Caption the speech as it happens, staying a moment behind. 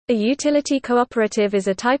A utility cooperative is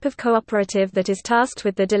a type of cooperative that is tasked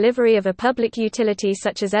with the delivery of a public utility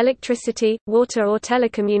such as electricity, water or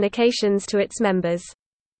telecommunications to its members.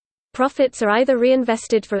 Profits are either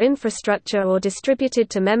reinvested for infrastructure or distributed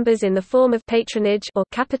to members in the form of patronage or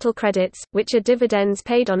capital credits, which are dividends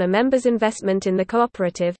paid on a member's investment in the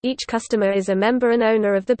cooperative. Each customer is a member and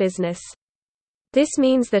owner of the business. This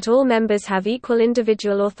means that all members have equal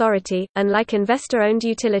individual authority, unlike investor-owned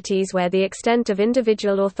utilities where the extent of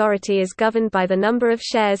individual authority is governed by the number of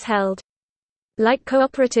shares held. Like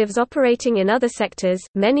cooperatives operating in other sectors,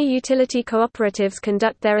 many utility cooperatives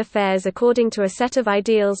conduct their affairs according to a set of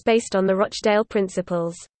ideals based on the Rochdale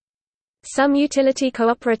principles. Some utility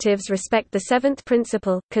cooperatives respect the seventh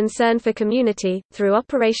principle, concern for community, through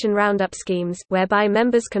Operation Roundup schemes, whereby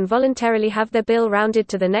members can voluntarily have their bill rounded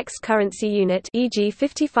to the next currency unit, e.g.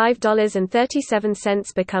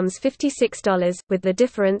 $55.37 becomes $56, with the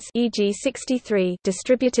difference, e.g. 63,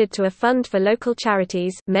 distributed to a fund for local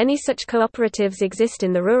charities. Many such cooperatives exist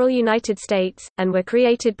in the rural United States, and were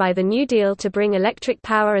created by the New Deal to bring electric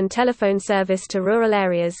power and telephone service to rural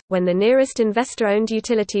areas, when the nearest investor-owned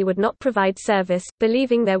utility would not provide service,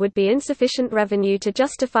 believing there would be insufficient revenue to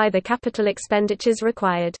justify the capital expenditures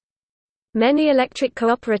required. Many electric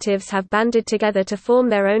cooperatives have banded together to form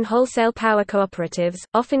their own wholesale power cooperatives,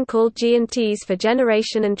 often called G&Ts for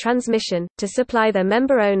generation and transmission, to supply their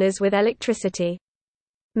member owners with electricity.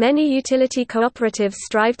 Many utility cooperatives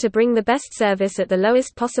strive to bring the best service at the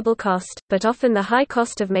lowest possible cost, but often the high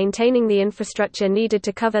cost of maintaining the infrastructure needed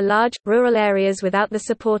to cover large, rural areas without the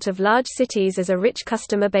support of large cities as a rich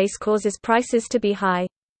customer base causes prices to be high.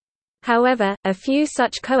 However, a few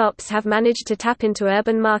such co-ops have managed to tap into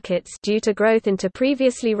urban markets due to growth into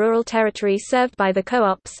previously rural territory served by the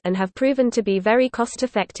co-ops and have proven to be very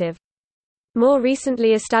cost-effective. More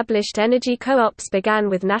recently established energy co-ops began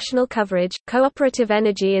with national coverage. Cooperative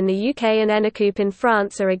Energy in the UK and Enecoop in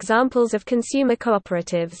France are examples of consumer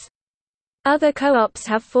cooperatives. Other co-ops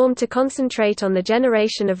have formed to concentrate on the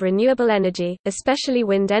generation of renewable energy, especially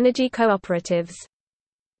wind energy cooperatives.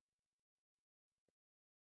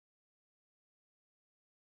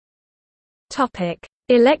 Topic: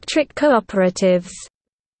 Electric cooperatives.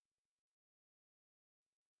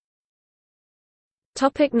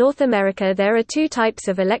 North America. There are two types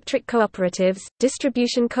of electric cooperatives,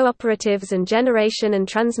 distribution cooperatives and generation and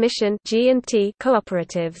transmission (G&T)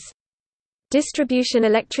 cooperatives. Distribution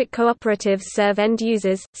electric cooperatives serve end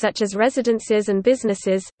users, such as residences and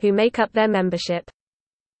businesses, who make up their membership.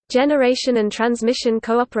 Generation and transmission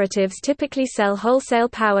cooperatives typically sell wholesale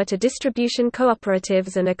power to distribution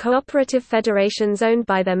cooperatives and are cooperative federations owned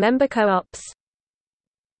by their member co-ops.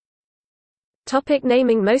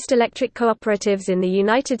 Naming. Most electric cooperatives in the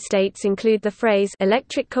United States include the phrase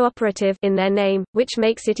electric cooperative in their name, which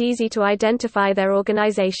makes it easy to identify their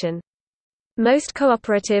organization. Most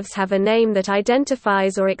cooperatives have a name that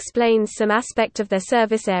identifies or explains some aspect of their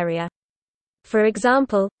service area. For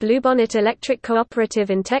example, Bluebonnet Electric Cooperative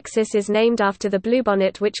in Texas is named after the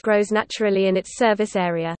bluebonnet which grows naturally in its service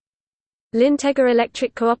area. Lyntegra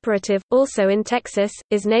Electric Cooperative, also in Texas,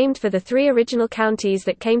 is named for the three original counties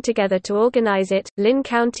that came together to organize it, Lynn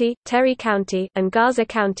County, Terry County, and Garza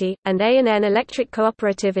County, and A&N Electric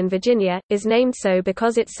Cooperative in Virginia, is named so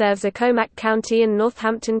because it serves Accomack County and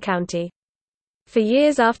Northampton County. For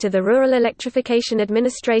years after the Rural Electrification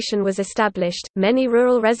Administration was established, many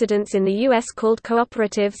rural residents in the U.S. called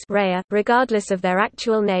cooperatives REA, regardless of their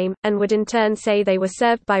actual name, and would in turn say they were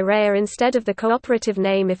served by REA instead of the cooperative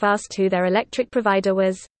name if asked who their electric provider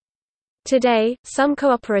was. Today, some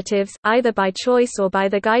cooperatives, either by choice or by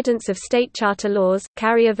the guidance of state charter laws,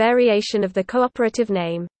 carry a variation of the cooperative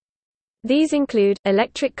name. These include,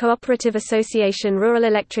 Electric Cooperative Association, Rural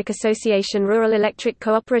Electric Association, Rural Electric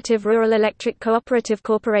Cooperative, Rural Electric Cooperative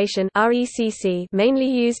Corporation (RECC), mainly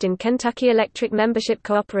used in Kentucky, Electric Membership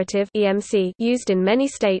Cooperative (EMC), used in many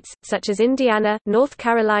states, such as Indiana, North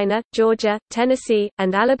Carolina, Georgia, Tennessee,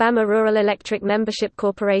 and Alabama. Rural Electric Membership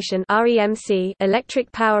Corporation (REMC),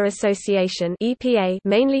 Electric Power Association (EPA),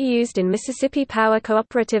 mainly used in Mississippi. Power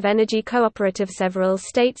Cooperative, Energy Cooperative. Several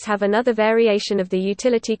states have another variation of the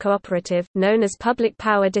utility cooperative, known as Public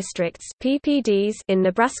Power Districts (PPDs) in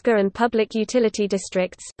Nebraska and Public Utility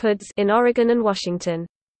Districts (PUDs) in Oregon and Washington.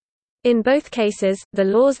 In both cases, the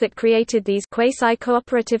laws that created these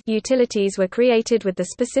quasi-cooperative utilities were created with the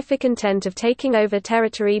specific intent of taking over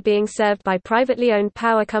territory being served by privately owned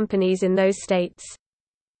power companies in those states.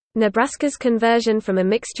 Nebraska's conversion from a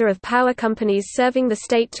mixture of power companies serving the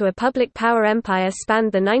state to a public power empire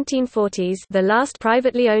spanned the 1940s, the last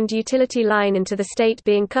privately owned utility line into the state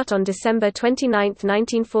being cut on December 29,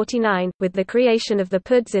 1949, with the creation of the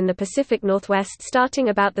PUDs in the Pacific Northwest starting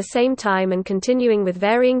about the same time and continuing with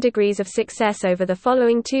varying degrees of success over the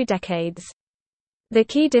following 2 decades. The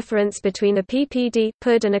key difference between a PPD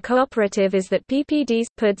PUD and a cooperative is that PPDs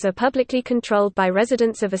PUDs are publicly controlled by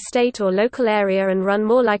residents of a state or local area and run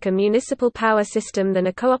more like a municipal power system than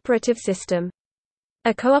a cooperative system.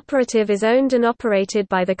 A cooperative is owned and operated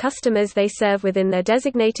by the customers they serve within their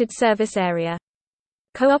designated service area.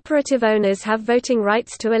 Cooperative owners have voting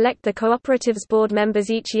rights to elect the cooperative's board members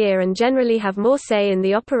each year and generally have more say in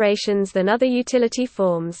the operations than other utility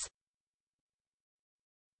forms.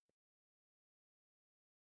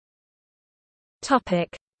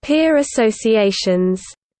 Peer associations.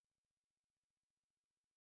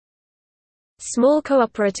 Small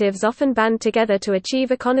cooperatives often band together to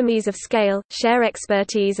achieve economies of scale, share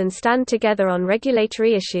expertise and stand together on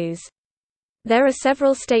regulatory issues. There are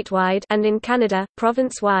several statewide and in Canada,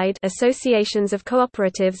 province-wide associations of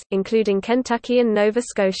cooperatives, including Kentucky and Nova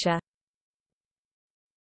Scotia.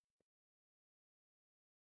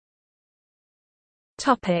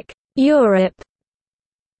 Europe.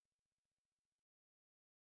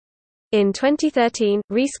 In 2013,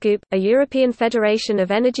 RESCOOP, a European federation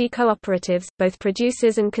of energy cooperatives, both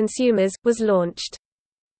producers and consumers, was launched.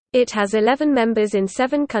 It has 11 members in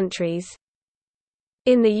 7 countries.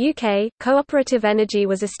 In the UK, Cooperative Energy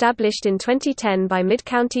was established in 2010 by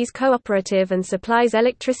Mid-Counties Cooperative and supplies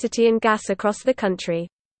electricity and gas across the country.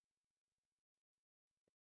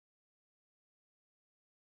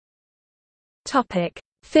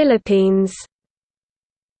 Philippines.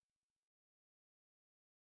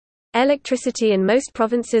 Electricity in most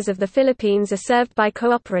provinces of the Philippines are served by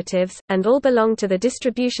cooperatives, and all belong to the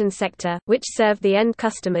distribution sector, which serve the end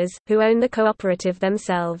customers, who own the cooperative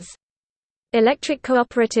themselves. Electric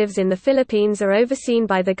cooperatives in the Philippines are overseen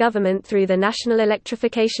by the government through the National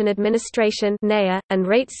Electrification Administration and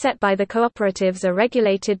rates set by the cooperatives are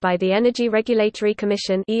regulated by the Energy Regulatory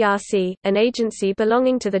Commission (ERC), an agency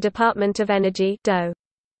belonging to the Department of Energy (DOE).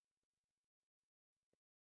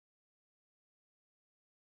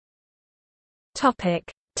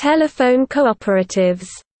 Telephone cooperatives.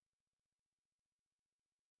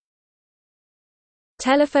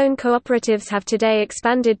 Telephone cooperatives have today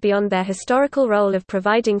expanded beyond their historical role of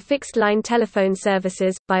providing fixed-line telephone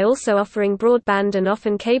services, by also offering broadband and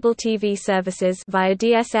often cable TV services via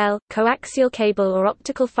DSL, coaxial cable or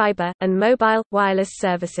optical fiber, and mobile, wireless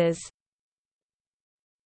services.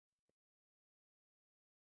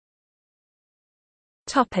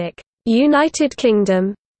 United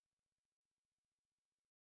Kingdom.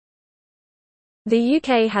 The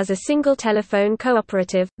UK has a single telephone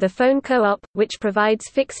cooperative, the Phone Co-op, which provides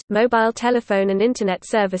fixed, mobile telephone and Internet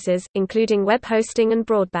services, including web hosting and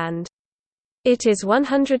broadband. It is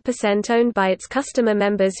 100% owned by its customer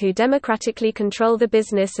members who democratically control the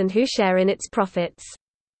business and who share in its profits.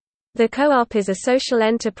 The Co-op is a social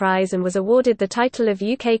enterprise and was awarded the title of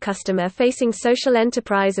UK Customer-Facing Social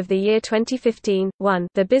Enterprise of the Year 2015.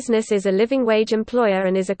 The business is a living wage employer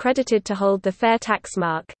and is accredited to hold the Fair Tax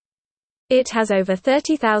mark. It has over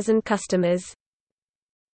 30,000 customers.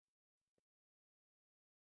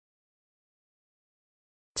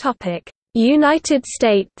 United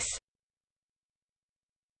States.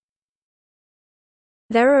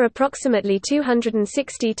 There are approximately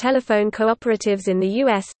 260 telephone cooperatives in the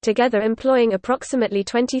U.S., together employing approximately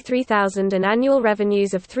 23,000 and annual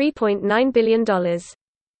revenues of $3.9 billion.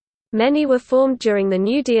 Many were formed during the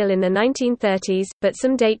New Deal in the 1930s, but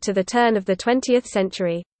some date to the turn of the 20th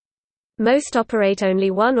century. Most operate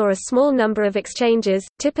only one or a small number of exchanges,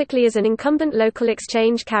 typically as an incumbent local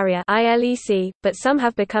exchange carrier (ILEC), but some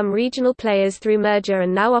have become regional players through merger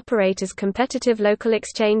and now operate as competitive local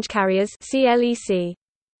exchange carriers (CLEC).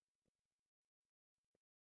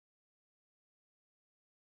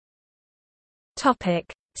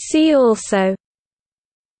 Topic: See also: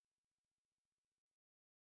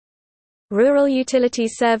 Rural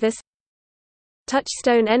Utilities Service,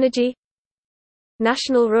 Touchstone Energy,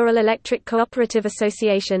 National Rural Electric Cooperative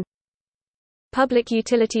Association, Public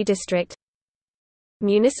Utility District,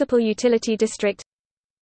 Municipal Utility District,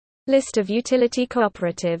 List of utility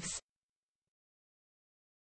cooperatives.